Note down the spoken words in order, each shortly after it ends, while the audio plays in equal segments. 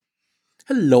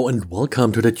Hello and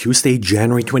welcome to the Tuesday,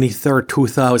 January 23rd,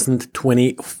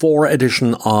 2024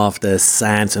 edition of the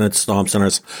SANS and Storm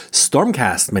Center's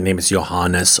StormCast. My name is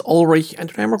Johannes Ulrich and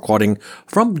today I'm recording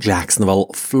from Jacksonville,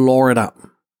 Florida.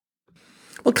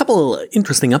 Well, a couple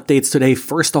interesting updates today.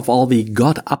 First of all, we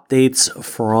got updates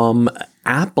from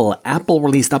Apple. Apple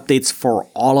released updates for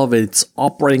all of its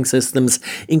operating systems,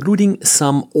 including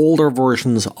some older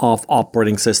versions of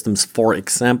operating systems. For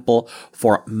example,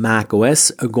 for macOS,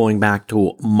 going back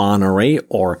to Monterey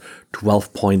or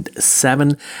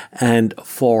 12.7, and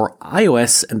for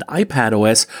iOS and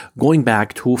iPadOS, going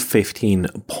back to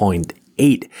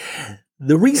 15.8.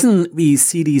 The reason we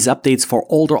see these updates for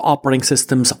older operating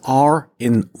systems are,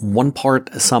 in one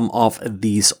part, some of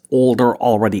these older,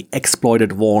 already exploited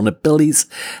vulnerabilities,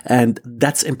 and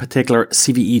that's in particular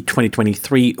CVE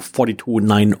 2023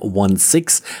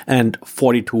 42916 and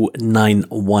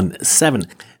 42917.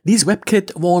 These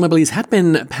WebKit vulnerabilities had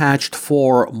been patched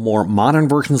for more modern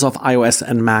versions of iOS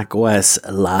and macOS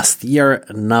last year.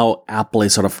 Now Apple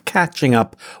is sort of catching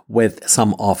up with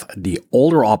some of the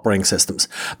older operating systems.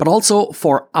 But also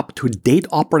for up-to-date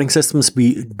operating systems,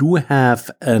 we do have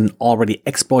an already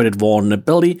exploited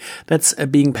vulnerability that's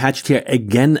being patched here.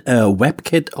 Again, a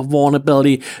WebKit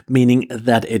vulnerability, meaning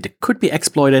that it could be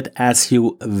exploited as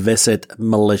you visit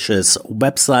malicious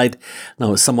website.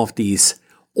 Now, some of these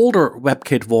older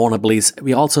WebKit vulnerabilities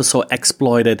we also saw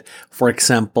exploited, for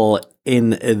example,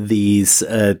 in these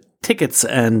tickets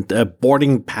and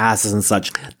boarding passes and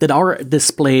such that are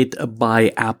displayed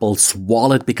by Apple's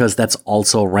wallet, because that's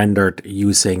also rendered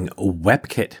using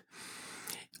WebKit.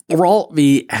 Overall,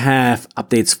 we have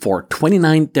updates for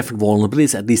 29 different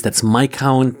vulnerabilities. At least that's my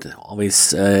count.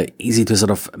 Always easy to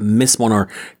sort of miss one or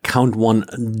count one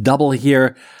double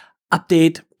here.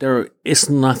 Update, there is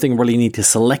nothing really need to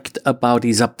select about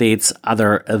these updates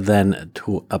other than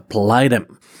to apply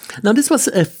them. Now, this was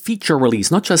a feature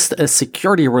release, not just a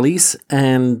security release.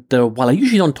 And while I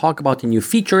usually don't talk about the new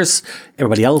features,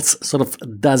 everybody else sort of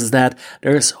does that.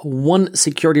 There's one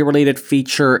security related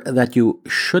feature that you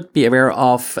should be aware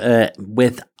of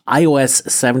with iOS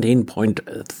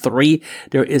 17.3,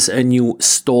 there is a new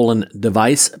stolen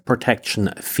device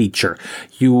protection feature.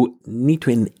 You need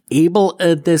to enable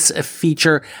this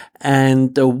feature,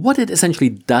 and what it essentially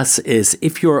does is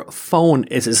if your phone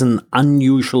is an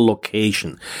unusual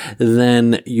location,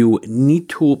 then you need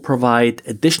to provide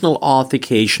additional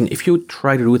authentication if you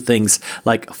try to do things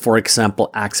like, for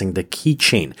example, accessing the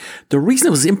keychain. The reason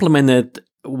it was implemented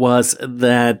was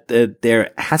that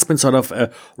there has been sort of a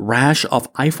rash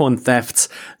of iPhone thefts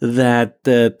that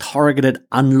targeted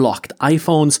unlocked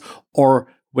iPhones, or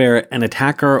where an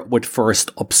attacker would first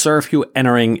observe you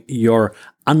entering your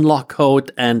unlock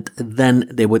code and then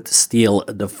they would steal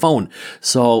the phone.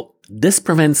 So this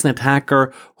prevents an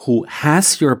attacker who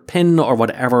has your PIN or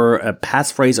whatever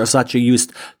passphrase or such you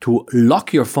used to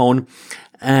lock your phone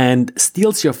and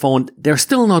steals your phone. They're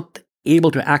still not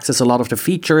able to access a lot of the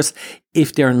features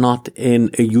if they're not in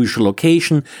a usual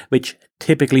location, which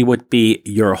typically would be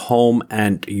your home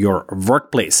and your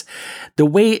workplace. The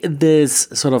way this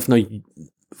sort of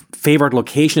favored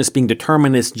location is being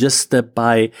determined is just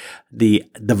by the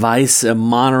device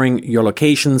monitoring your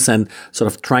locations and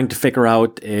sort of trying to figure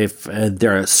out if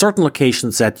there are certain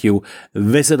locations that you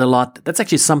visit a lot. That's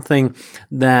actually something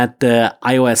that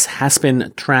iOS has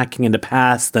been tracking in the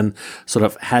past and sort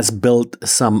of has built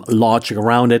some logic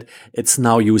around it. It's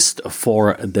now used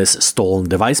for this stolen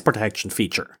device protection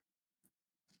feature.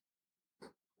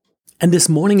 And this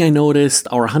morning I noticed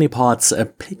our honeypots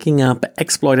picking up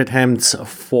exploit attempts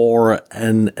for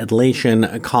an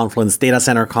Atlassian Confluence Data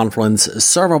Center Confluence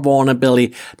server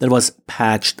vulnerability that was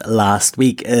patched last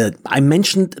week. I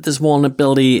mentioned this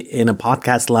vulnerability in a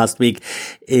podcast last week.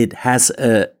 It has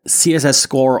a CSS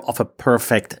score of a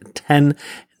perfect 10.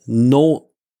 No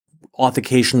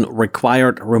authentication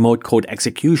required, remote code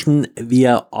execution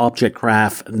via Object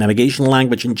Graph Navigation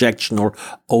Language injection or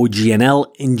OGNL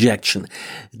injection.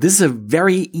 This is a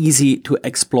very easy to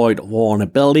exploit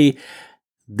vulnerability.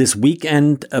 This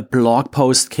weekend, a blog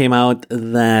post came out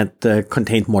that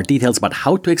contained more details about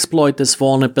how to exploit this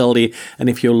vulnerability. And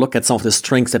if you look at some of the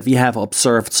strings that we have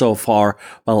observed so far,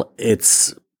 well,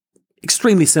 it's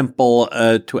extremely simple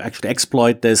to actually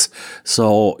exploit this.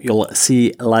 So you'll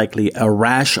see likely a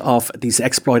rash of these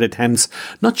exploit attempts.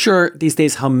 Not sure these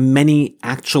days how many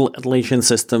actual Atlassian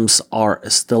systems are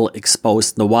still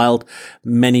exposed in the wild.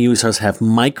 Many users have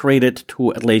migrated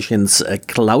to Atlassian's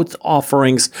cloud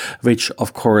offerings, which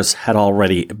of course had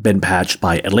already been patched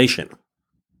by Atlassian.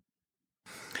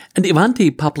 And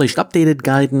Ivanti published updated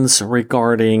guidance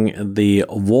regarding the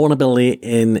vulnerability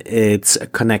in its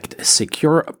Connect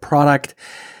Secure product.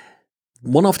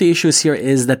 One of the issues here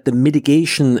is that the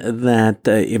mitigation that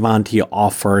Ivanti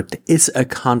offered is a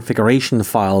configuration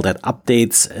file that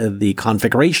updates the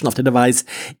configuration of the device.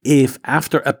 If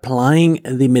after applying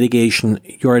the mitigation,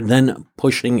 you're then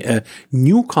pushing a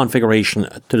new configuration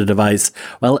to the device,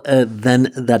 well,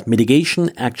 then that mitigation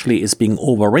actually is being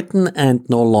overwritten and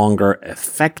no longer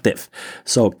effective.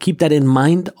 So keep that in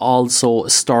mind. Also,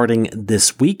 starting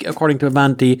this week, according to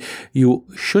Ivanti, you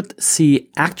should see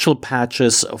actual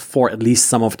patches for at least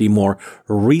some of the more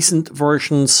recent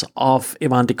versions of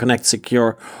Ivanti Connect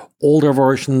Secure. Older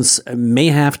versions may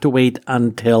have to wait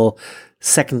until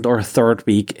second or third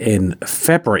week in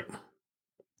February.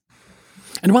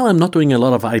 And while I'm not doing a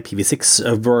lot of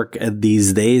IPv6 work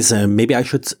these days, maybe I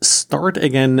should start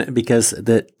again, because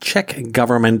the Czech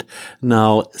government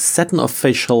now set an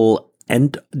official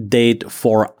end date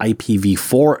for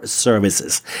IPv4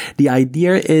 services. The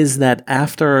idea is that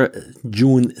after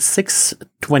June 6,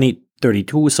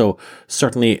 2032, so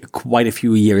certainly quite a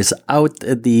few years out,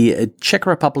 the Czech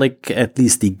Republic, at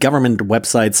least the government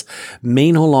websites,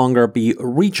 may no longer be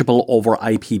reachable over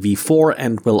IPv4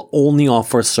 and will only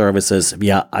offer services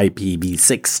via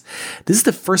IPv6. This is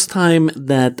the first time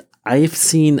that I've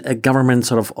seen a government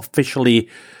sort of officially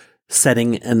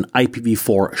setting an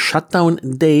IPv4 shutdown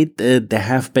date. There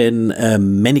have been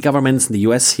many governments in the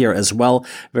US here as well,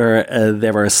 where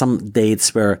there were some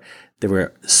dates where they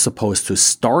were supposed to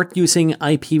start using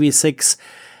IPv6.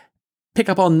 Pick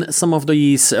up on some of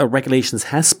these regulations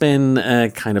has been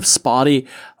kind of spotty,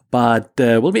 but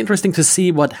will be interesting to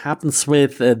see what happens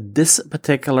with this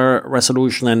particular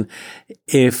resolution, and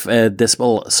if this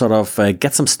will sort of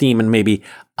get some steam and maybe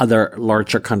other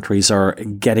larger countries are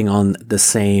getting on the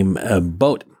same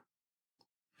boat.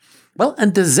 Well,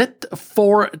 and that's it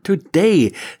for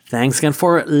today. Thanks again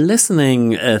for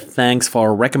listening. Thanks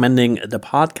for recommending the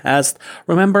podcast.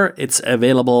 Remember, it's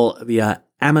available via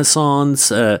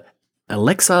Amazon's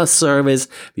Alexa service.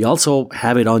 We also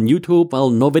have it on YouTube. Well,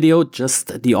 no video,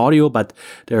 just the audio, but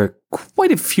there are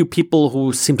quite a few people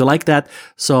who seem to like that.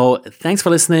 So thanks for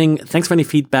listening. Thanks for any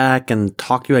feedback, and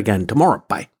talk to you again tomorrow.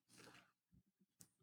 Bye.